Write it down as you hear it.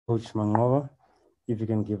Coach Manqoba, if you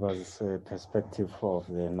can give us a perspective of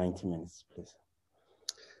the 90 minutes, please.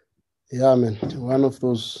 Yeah, man, one of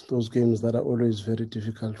those games that are always very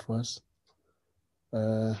difficult for us.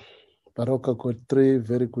 Baroka got 3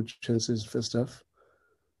 very good chances first half.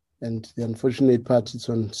 And the unfortunate part is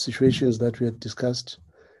on situations that we had discussed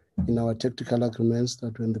in our tactical agreements,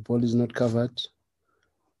 that when the ball is not covered,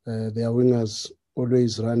 their wingers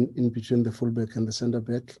always run in between the fullback and the centre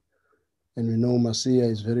back. And we know Masia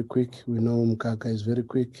is very quick. We know Mngqithi is very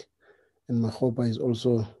quick. And Manqoba is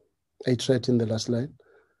also a threat in the last line.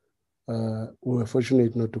 We were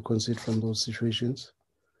fortunate not to concede from those situations.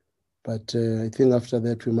 But I think after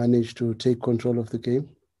that, we managed to take control of the game,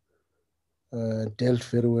 dealt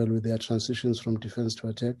very well with their transitions from defense to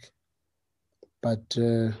attack. But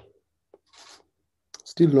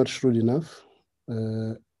still not shrewd enough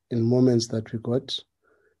in moments that we got.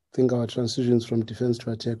 I think our transitions from defense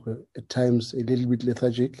to attack were at times a little bit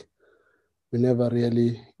lethargic. We never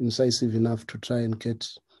really incisive enough to try and get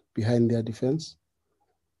behind their defense.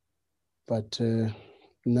 But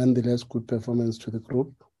nonetheless, good performance to the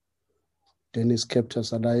group. Dennis kept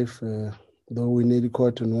us alive, though we nearly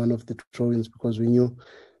caught on one of the throw-ins because we knew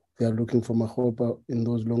they are looking for Manqoba in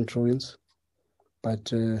those long throw-ins.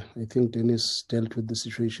 But I think Dennis dealt with the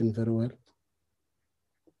situation very well.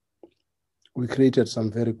 We created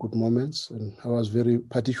some very good moments, and I was very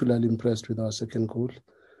particularly impressed with our second goal.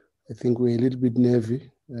 I think we were a little bit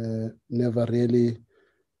nervy, never really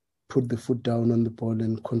put the foot down on the ball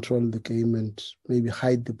and control the game and maybe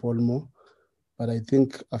hide the ball more. But I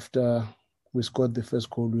think after we scored the first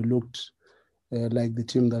goal, we looked like the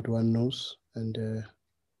team that one knows, and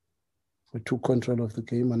we took control of the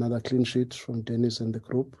game. Another clean sheet from Dennis and the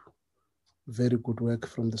group. Very good work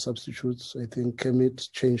from the substitutes. I think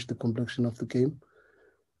Kemit changed the complexion of the game.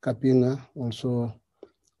 Kapinga also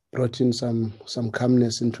brought in some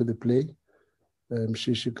calmness into the play.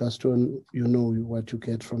 Shishi, Gaston, you know what you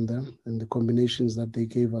get from them and the combinations that they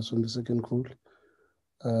gave us on the second goal.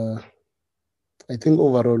 I think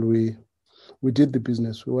overall we did the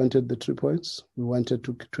business. We wanted the 3 points. We wanted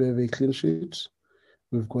to have a clean sheet.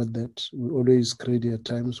 We've got that. We always greedy at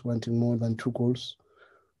times, wanting more than 2 goals.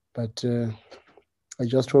 But I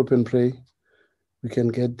just hope and pray we can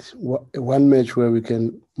get one match where we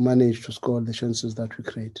can manage to score the chances that we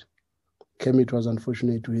create. Kemit was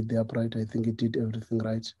unfortunate to hit the upright. I think he did everything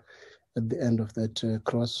right at the end of that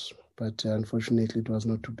cross, but unfortunately it was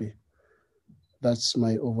not to be. That's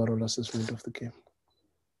my overall assessment of the game.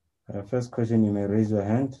 First question, you may raise your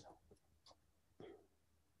hand.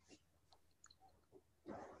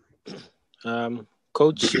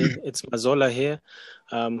 Coach, it's Mazola here.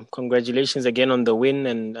 Congratulations again on the win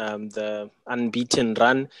and the unbeaten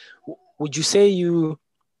run. Would you say you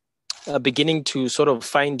are beginning to sort of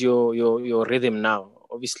find your rhythm now?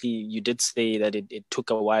 Obviously, you did say that it took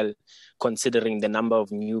a while considering the number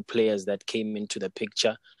of new players that came into the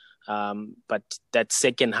picture. But that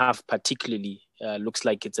second half particularly looks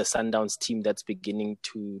like it's a Sundowns team that's beginning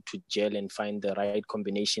to gel and find the right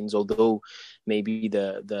combinations, although maybe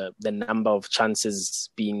the number of chances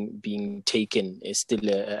being taken is still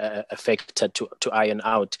a factor to iron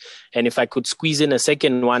out. And if I could squeeze in a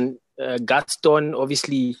second one, Gaston,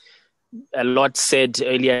 obviously a lot said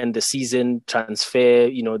earlier in the season, transfer,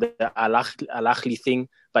 the Al-Ahly thing,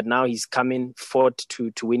 but now he's coming forward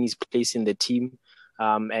to win his place in the team.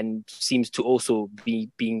 And seems to also be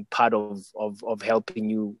being part of helping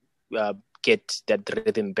you get that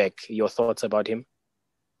rhythm back. Your thoughts about him?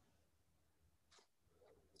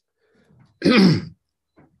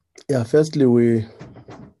 Yeah, firstly, we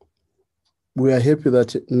are happy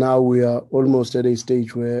that now we are almost at a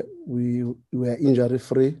stage where we are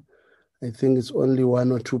injury-free. I think it's only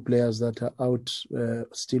 1 or 2 players that are out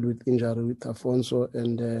still with injury, with Afonso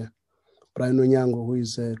and Brian Onyango, who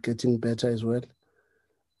is getting better as well.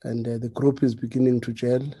 And the group is beginning to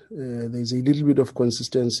gel. There's a little bit of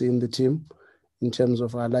consistency in the team in terms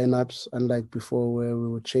of our lineups, unlike before where we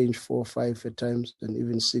would change 4 or 5 at times and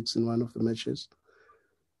even 6 in one of the matches.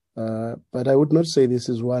 But I would not say this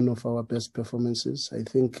is one of our best performances. I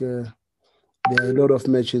think there are a lot of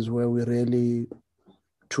matches where we really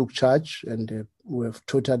took charge and were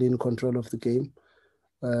totally in control of the game.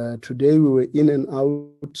 Today we were in and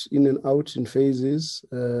out in phases.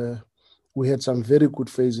 We had some very good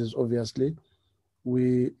phases, obviously.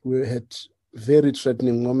 We had very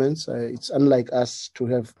threatening moments. It's unlike us to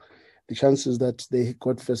have the chances that they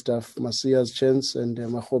got first half, Masia's chance and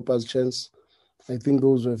Manqoba's chance. I think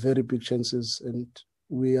those were very big chances, and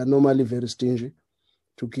we are normally very stingy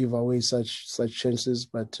to give away such chances.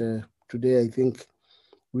 But today, I think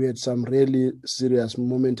we had some really serious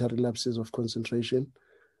momentary lapses of concentration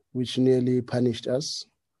which nearly punished us.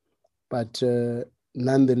 But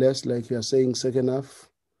nonetheless, like you are saying, second half,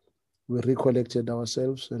 we recollected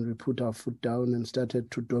ourselves and we put our foot down and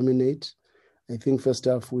started to dominate. I think first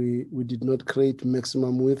half we did not create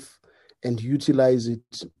maximum width and utilize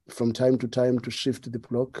it from time to time to shift the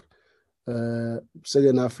block.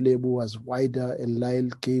 Second half, Lebu was wider and Lyle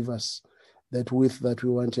gave us that width that we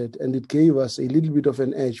wanted. And it gave us a little bit of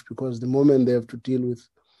an edge because the moment they have to deal with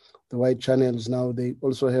the wide channels now, they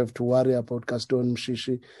also have to worry about Gaston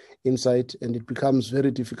Mngqithi inside, and it becomes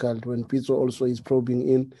very difficult when Pitso also is probing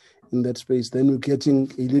in that space. Then we're getting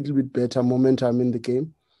a little bit better momentum in the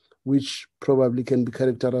game, which probably can be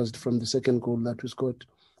characterized from the second goal that we scored,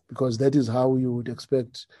 because that is how you would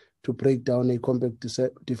expect to break down a compact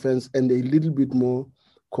defense and a little bit more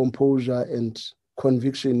composure and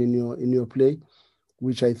conviction in your play,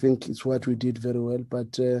 which I think is what we did very well.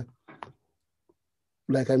 But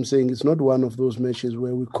like I'm saying, it's not one of those matches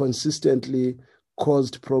where we consistently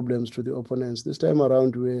caused problems to the opponents. This time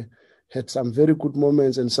around, we had some very good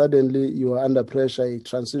moments, and suddenly you are under pressure, a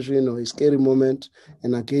transition or a scary moment,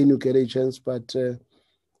 and again you get a chance. But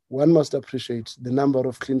one must appreciate the number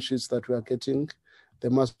of clean sheets that we are getting.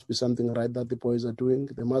 There must be something right that the boys are doing.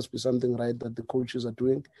 There must be something right that the coaches are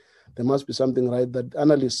doing. There must be something right that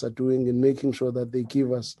analysts are doing in making sure that they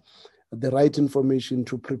give us the right information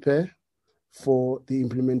to prepare for the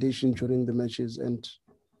implementation during the matches. And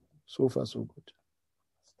so far, so good.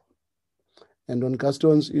 And on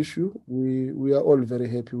Gaston's issue, we are all very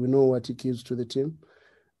happy. We know what he gives to the team.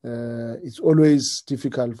 It's always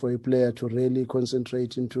difficult for a player to really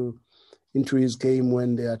concentrate into his game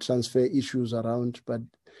when there are transfer issues around. But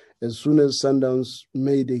as soon as Sundowns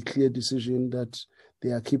made a clear decision that they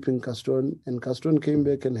are keeping Gaston, and Gaston came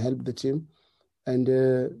back and helped the team. And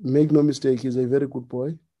make no mistake, he's a very good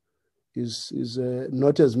boy. He's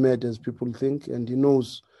not as mad as people think, and he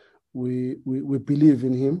knows we believe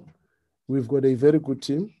in him. We've got a very good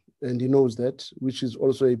team, and he knows that, which is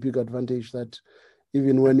also a big advantage, that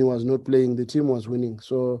even when he was not playing, the team was winning.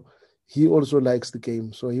 So he also likes the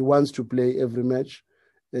game. So he wants to play every match.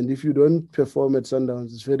 And if you don't perform at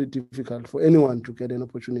Sundowns, it's very difficult for anyone to get an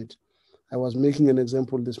opportunity. I was making an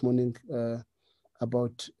example this morning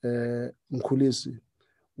about Mngqithi.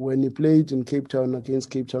 When he played in Cape Town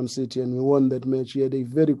against Cape Town City and we won that match, he had a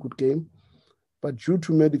very good game. But due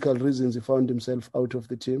to medical reasons, he found himself out of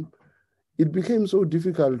the team. It became so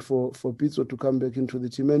difficult for Pitso to come back into the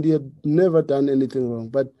team, and he had never done anything wrong.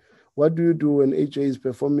 But what do you do when HA is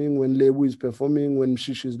performing, when Lebu is performing, when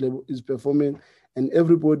Mngqithi is performing, and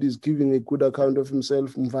everybody is giving a good account of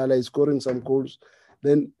himself? Mvala is scoring some goals.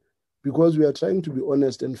 Then, because we are trying to be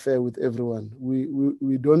honest and fair with everyone,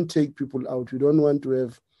 we don't take people out. We don't want to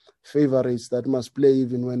have favorites that must play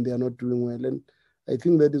even when they are not doing well. And I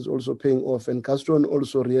think that is also paying off. And Gaston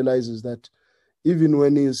also realizes that even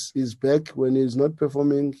when he's back, when he's not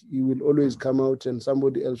performing, he will always come out and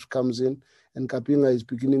somebody else comes in. And Kapinga is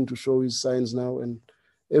beginning to show his signs now. And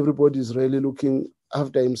everybody is really looking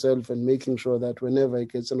after himself and making sure that whenever he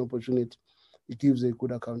gets an opportunity, he gives a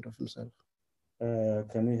good account of himself.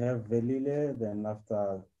 Can we have Velile? Then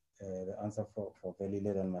after the answer for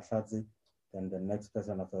Velile, then Mahlatsi. Then the next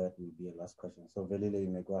person after that will be a last question. So Velile, you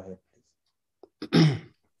may go ahead, please.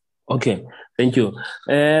 Okay, thank you.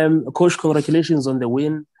 Coach, congratulations on the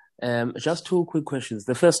win. Just two quick questions.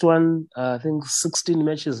 The first one, I think 16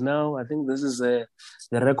 matches now. I think this is the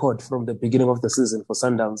record from the beginning of the season for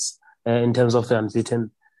Sundowns in terms of the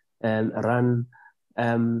unbeaten run.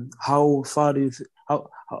 How far do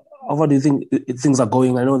you think things are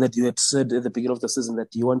going? I know that you had said at the beginning of the season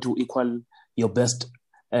that you want to equal your best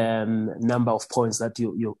number of points that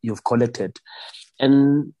you've collected.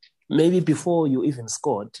 And maybe before you even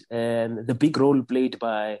scored, the big role played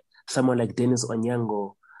by someone like Dennis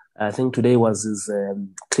Onyango, I think today was his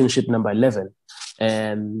clean sheet number 11.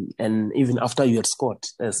 And even after you had scored,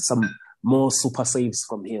 there's some more super saves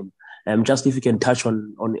from him. Just if you can touch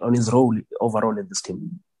on his role overall in this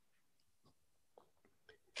team.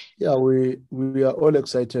 Yeah, we are all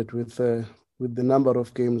excited with the number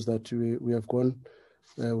of games that we have gone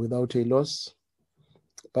without a loss.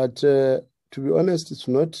 But to be honest,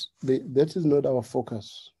 that is not our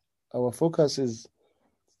focus. Our focus is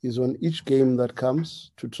on each game that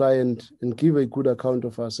comes to try and give a good account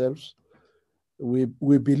of ourselves. We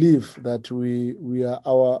believe that we are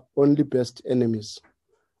our only best enemies.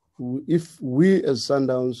 If we as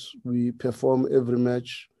Sundowns, we perform every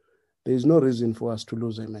match, there is no reason for us to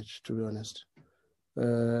lose a match, to be honest.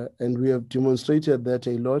 And we have demonstrated that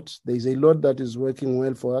a lot. There is a lot that is working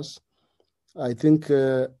well for us. I think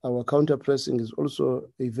our counter-pressing is also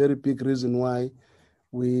a very big reason why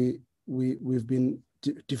we've been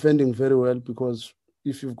defending very well, because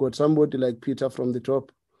if you've got somebody like Peter from the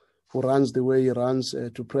top who runs the way he runs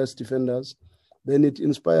to press defenders, then it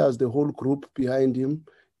inspires the whole group behind him.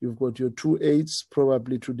 You've got your 2 8s,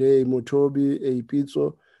 probably today, Motobi,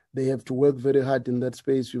 Pizzo. They have to work very hard in that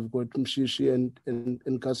space. You've got Mngqithi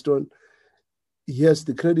and Gaston. Yes,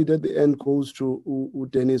 the credit at the end goes to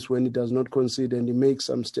Dennis when he does not concede and he makes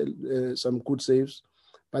some good saves.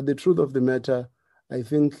 But the truth of the matter, I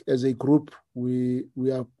think as a group, we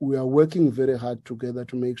are working very hard together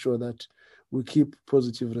to make sure that we keep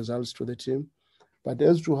positive results to the team. But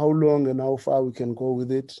as to how long and how far we can go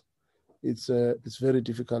with it, it's very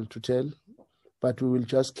difficult to tell. But we will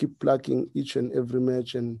just keep plugging each and every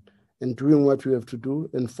match and doing what we have to do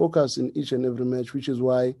and focus in each and every match, which is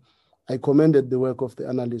why I commended the work of the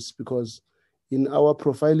analysts, because in our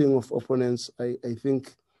profiling of opponents, I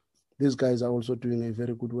think these guys are also doing a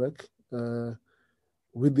very good work.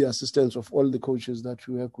 With the assistance of all the coaches that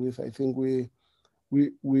we work with, I think we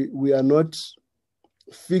are not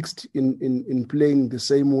fixed in playing the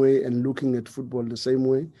same way and looking at football the same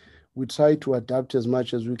way. We try to adapt as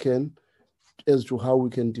much as we can as to how we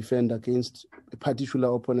can defend against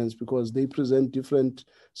particular opponents, because they present different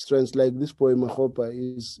strengths. Like this boy Manqoba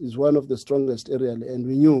is one of the strongest aerially, and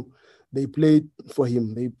we knew they played for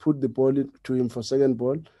him. They put the ball to him for second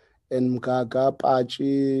ball, and Mngqithi,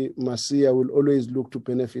 Pachi, Masia will always look to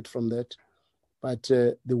benefit from that. But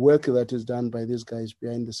the work that is done by these guys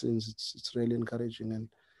behind the scenes, it's really encouraging. And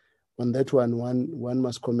on that one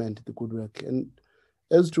must commend the good work. And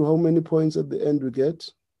as to how many points at the end we get,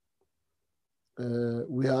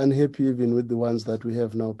 we are unhappy even with the ones that we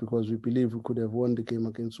have now, because we believe we could have won the game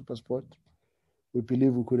against SuperSport. We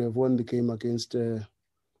believe we could have won the game against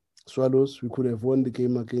Swallows. We could have won the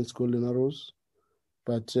game against Golden Arrows.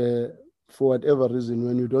 But for whatever reason,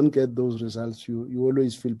 when you don't get those results, you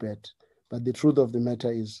always feel bad. But the truth of the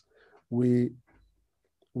matter is we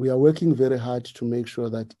are working very hard to make sure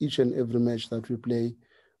that each and every match that we play,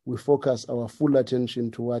 we focus our full attention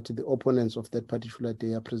to what the opponents of that particular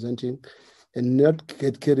day are presenting and not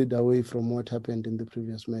get carried away from what happened in the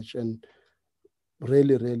previous match. And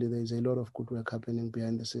really, there's a lot of good work happening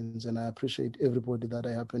behind the scenes. And I appreciate everybody that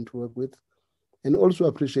I happen to work with, and also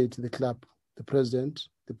appreciate the club, the president,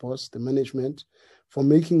 the boss, the management, for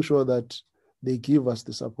making sure that they give us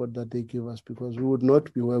the support that they give us, because we would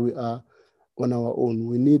not be where we are on our own.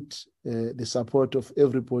 We need the support of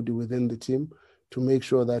everybody within the team to make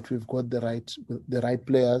sure that we've got the right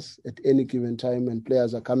players at any given time, and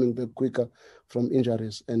players are coming back quicker from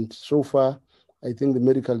injuries. And so far, I think the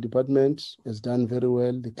medical department has done very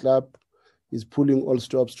well. The club is pulling all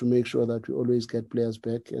stops to make sure that we always get players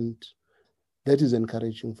back, and that is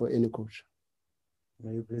encouraging for any coach.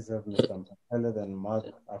 May you please have Mr. Mpele, then Mark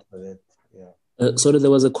after that. Yeah. Sorry, there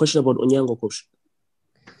was a question about Onyango, coach.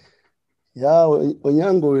 Yeah,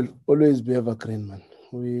 Onyango will always be evergreen, man.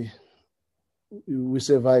 We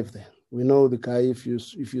survived there. We know the guy. If you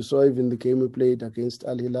saw even the game we played against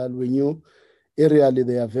Al Hilal, we knew aerially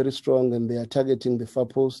they are very strong and they are targeting the far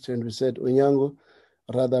post. And we said, Onyango,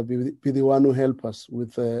 rather be the one who help us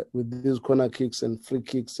with these corner kicks and free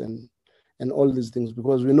kicks and all these things,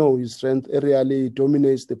 because we know his strength aerially. He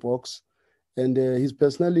dominates the box, and his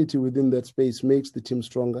personality within that space makes the team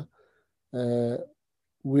stronger.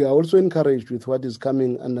 We are also encouraged with what is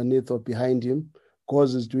coming underneath or behind him.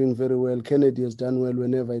 Cause is doing very well. Kennedy has done well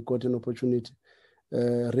whenever he got an opportunity.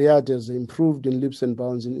 Riyad has improved in leaps and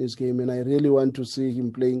bounds in his game, and I really want to see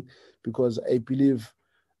him playing, because I believe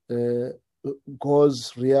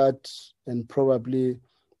Cause, Riyad, and probably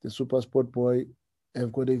the SuperSport boy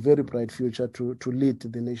have got a very bright future to lead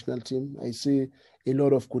the national team. I see a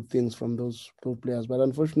lot of good things from those players. But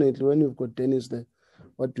unfortunately, when you've got Dennis there,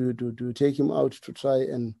 what do you do? Do you take him out to try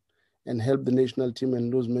and help the national team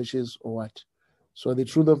and lose matches, or what? So the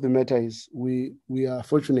truth of the matter is we are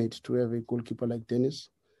fortunate to have a goalkeeper like Dennis,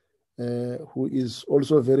 who is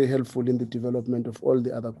also very helpful in the development of all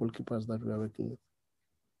the other goalkeepers that we are working with.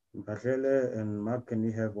 Batlele and Mark, can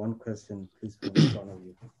we have one question, please, from each one of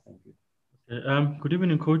you? Thank you. Good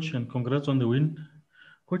evening, Coach, and congrats on the win.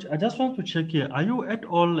 Coach, I just want to check here. Are you at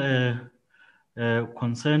all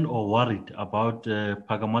concerned or worried about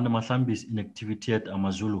Pagamani Mahlambi's inactivity at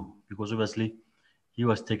Amazulu? Because obviously he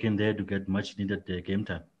was taken there to get much needed game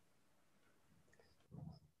time.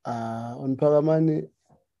 On Pagamani,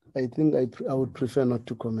 I think I would prefer not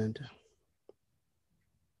to comment.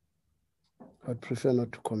 I'd prefer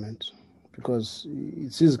not to comment, because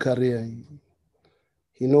it's his career.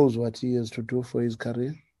 He knows what he has to do for his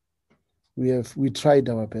career. We tried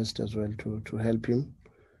our best as well to help him.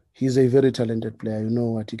 He's a very talented player. You know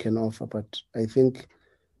what he can offer, but I think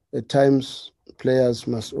at times players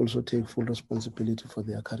must also take full responsibility for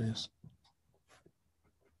their careers.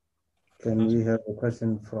 Can we have a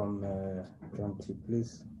question from John T,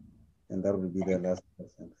 please? And that will be the last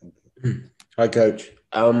question. Thank you. Hi, Coach.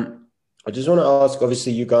 I just want to ask,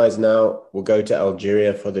 obviously, you guys now will go to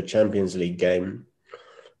Algeria for the Champions League game.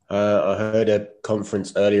 I heard a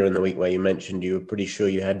conference earlier in the week where you mentioned you were pretty sure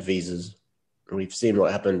you had visas. We've seen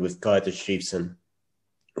what happened with Kaiser Chiefs and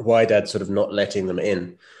Wydad sort of not letting them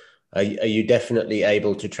in. Are you definitely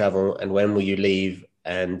able to travel, and when will you leave?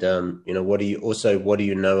 And, what do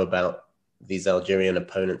you know about these Algerian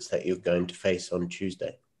opponents that you're going to face on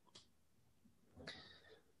Tuesday?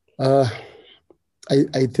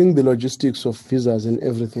 I think the logistics of visas and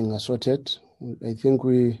everything are sorted. I think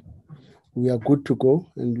we are good to go,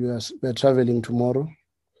 and we are traveling tomorrow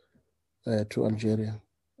to Algeria.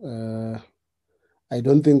 I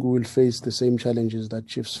don't think we will face the same challenges that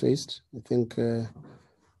Chiefs faced. I think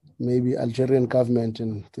maybe Algerian government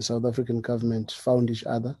and the South African government found each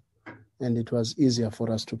other, and it was easier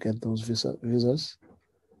for us to get those visas.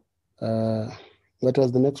 What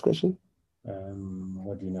was the next question?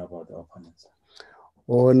 What do you know about the opponents?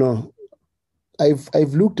 Oh no,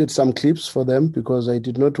 I've looked at some clips for them because I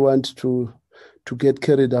did not want to get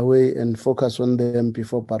carried away and focus on them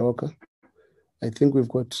before Baroka. I think we've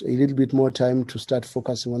got a little bit more time to start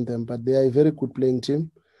focusing on them, but they are a very good playing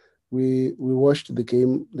team. We watched the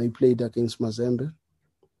game they played against Mazembe.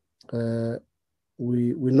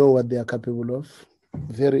 We know what they are capable of.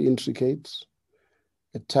 Very intricate.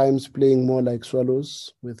 At times playing more like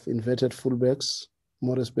Swallows with inverted fullbacks,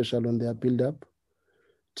 more especially on their build-up.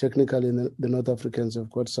 Technically, the North Africans have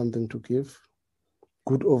got something to give.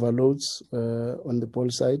 Good overloads on the ball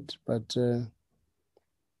side, but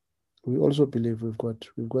we also believe we've got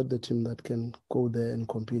the team that can go there and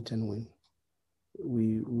compete and win.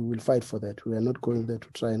 We will fight for that. We are not going there to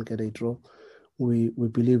try and get a draw. We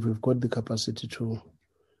believe we've got the capacity to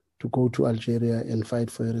go to Algeria and fight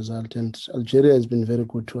for a result. And Algeria has been very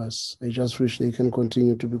good to us. I just wish they can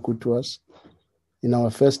continue to be good to us. In our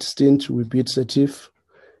first stint, we beat Setif.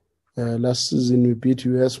 Last season, we beat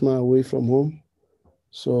USMA away from home.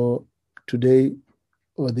 So today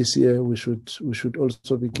or this year, we should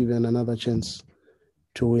also be given another chance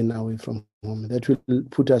to win away from home. That will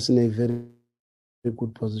put us in a very, very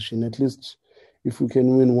good position. At least if we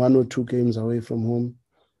can win 1 or 2 games away from home,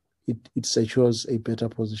 it secures a better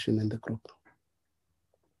position in the group.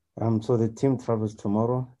 So the team travels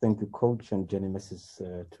tomorrow. Thank you, Coach, and Jenny misses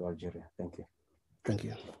to Algeria. Thank you. Thank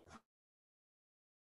you.